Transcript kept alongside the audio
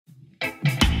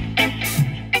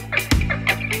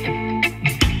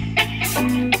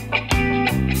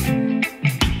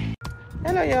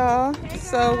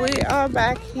So we are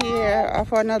back here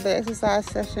for another exercise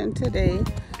session today.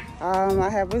 I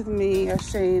have with me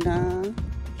Shayna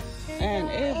and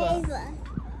Ava.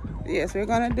 Yes, we're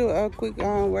gonna do a quick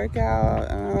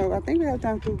workout. I think we have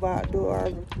time to do our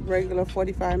regular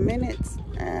 45 minutes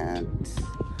and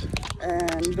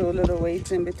do a little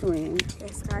weights in between.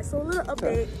 Yes, guys. So a little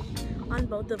update on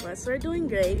both of us. We're doing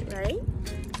great, right?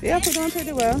 Yeah, we're doing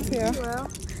pretty well. Yeah. Well,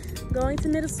 going to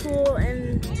middle school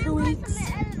in 2 weeks.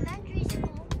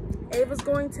 Ava's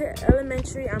going to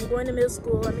elementary. I'm going to middle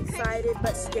school. I'm excited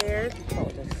but scared.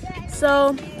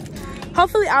 So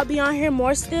hopefully I'll be on here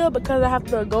more still because I have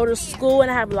to go to school and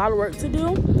I have a lot of work to do.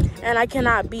 And I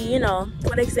cannot be, you know,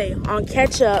 what they say, on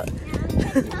catch up.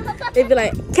 They be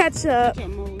like, catch up.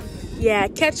 Yeah,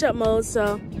 catch up mode.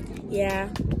 So, yeah.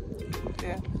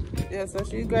 Yeah, so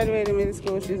she graduated middle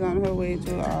school. She's on her way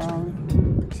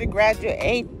to, she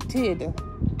graduated.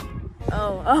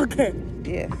 Oh, okay.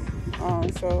 Yes.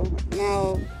 So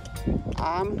now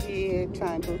I'm here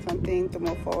trying to do something to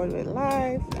move forward with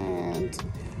life and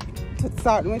to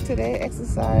start with today's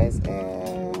exercise,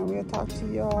 and we'll talk to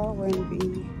y'all when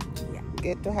we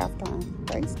get to halftime.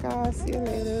 Thanks, guys. See you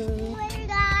later. Later,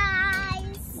 guys.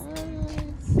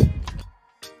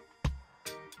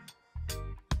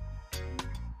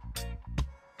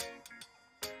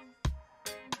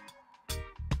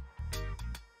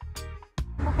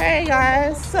 Hey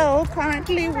guys, so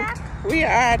currently we are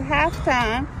at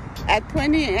halftime at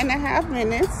 20.5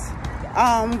 minutes.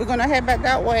 We're gonna head back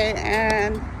that way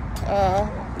and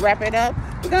wrap it up.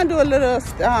 We're gonna do a little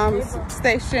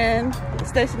stationary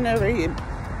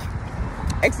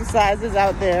exercises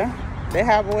out there. They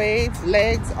have weights,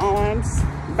 legs, arms,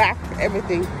 back,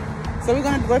 everything. So we're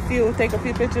gonna do take a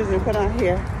few pictures and put on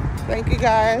here. Thank you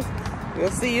guys. We'll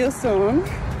see you soon.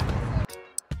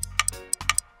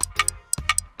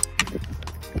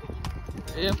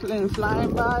 Airplane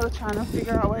flying by, we're trying to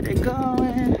figure out where they're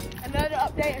going. Another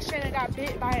update, Shayna got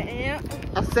bit by an ant.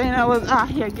 Shayna was out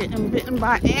here getting bitten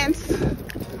by ants.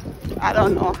 I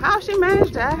don't know how she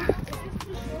managed that.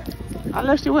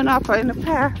 Unless she went off in the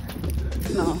path.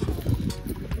 No.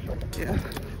 Yeah.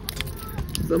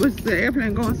 So this is the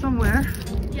airplane going somewhere.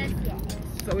 Yes, yeah.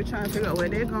 So we're trying to figure out where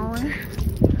they're going.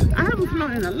 I haven't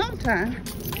flown in a long time.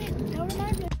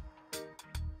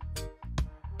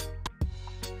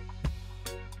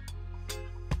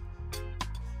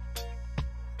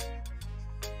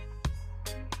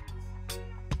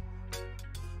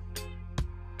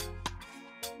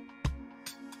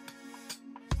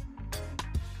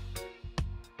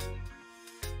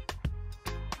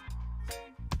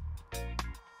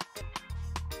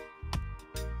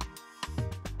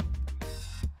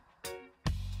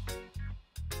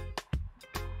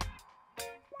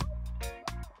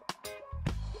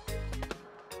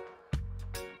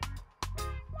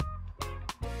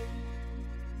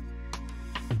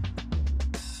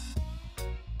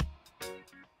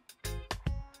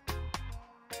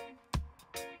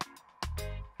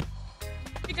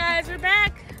 Hey guys, we're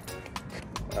back.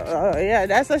 Yeah,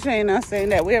 that's Shayna saying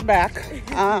that we're back.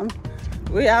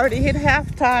 We already hit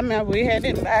halftime and we're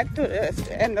heading back to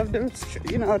the end of the,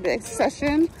 the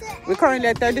session. We're currently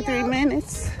at 33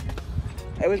 minutes.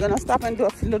 And we're gonna stop and do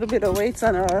a little bit of weights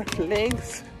on our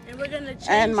legs And we're gonna change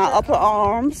and my upper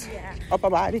arms, upper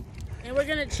body. And we're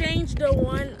gonna change the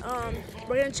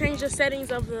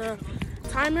settings of the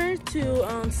timer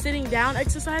to sitting down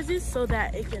exercises so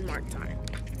that it can mark time.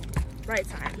 Right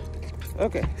time.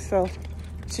 Okay, so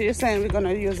she's saying we're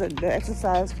gonna use the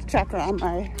exercise tracker on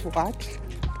my watch,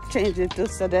 change it to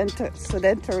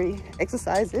sedentary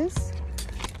exercises,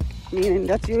 meaning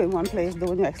that you're in one place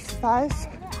doing your exercise.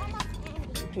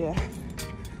 Yeah.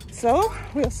 So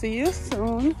we'll see you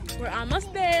soon. We're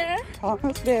almost there.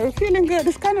 Almost there. We're feeling good.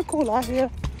 It's kind of cool out here.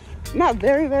 Not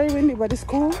very, very windy, but it's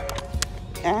cool.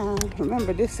 And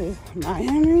remember, this is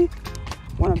Miami,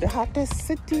 one of the hottest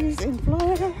cities in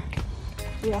Florida.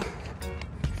 Yeah.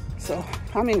 So,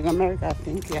 I mean in America, I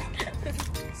think, yeah.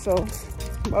 So,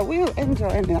 but we'll enjoy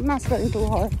it. I'm not sweating too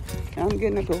hard. And I'm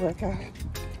getting a good workout.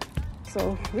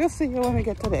 So, we'll see you when we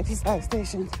get to the exercise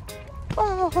station.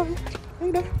 Bye.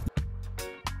 Later.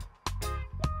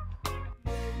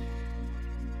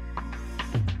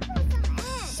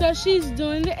 So she's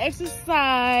doing the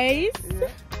exercise. Yeah.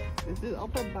 This is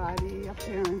upper body,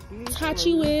 apparently.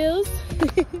 Touchy wheels.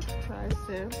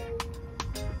 Tricep.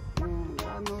 And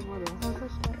God knows what else.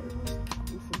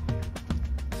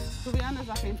 To be honest,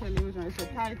 I can't tell you which one. It's a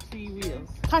Tai Chi wheels.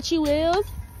 Touchy wheels.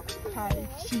 Tai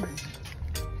Chi.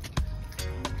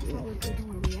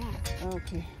 Yeah.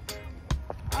 Okay.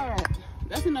 All right.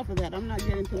 That's enough of that. I'm not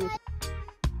getting too much.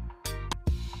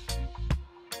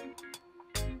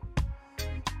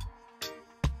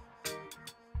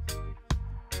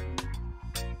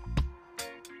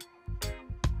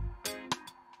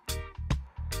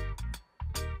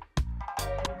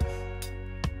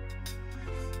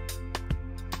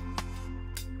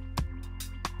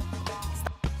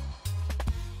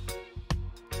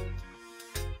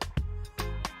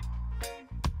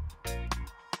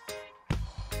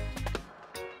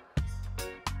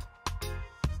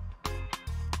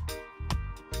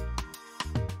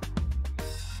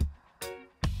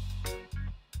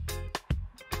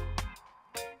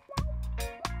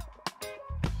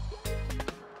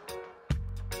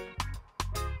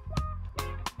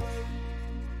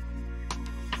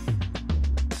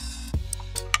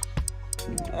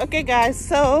 Okay guys,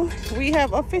 so we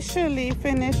have officially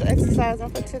finished exercising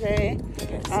for today.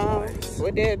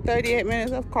 We did 38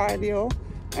 minutes of cardio,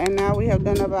 and now we have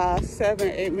done about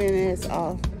 7-8 minutes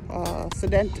of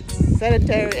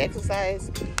sedentary exercise,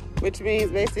 which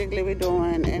means basically we're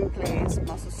doing in place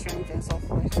muscle strength and so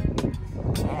forth.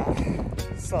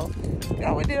 So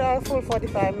yeah, we did our full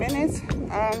 45 minutes.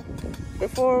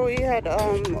 Before we had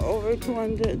over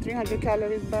 300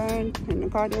 calories burned in the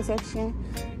cardio section.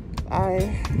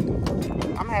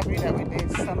 I'm happy that we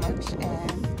did so much,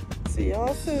 and see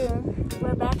y'all soon.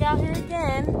 We're back out here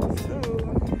again.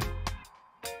 Soon.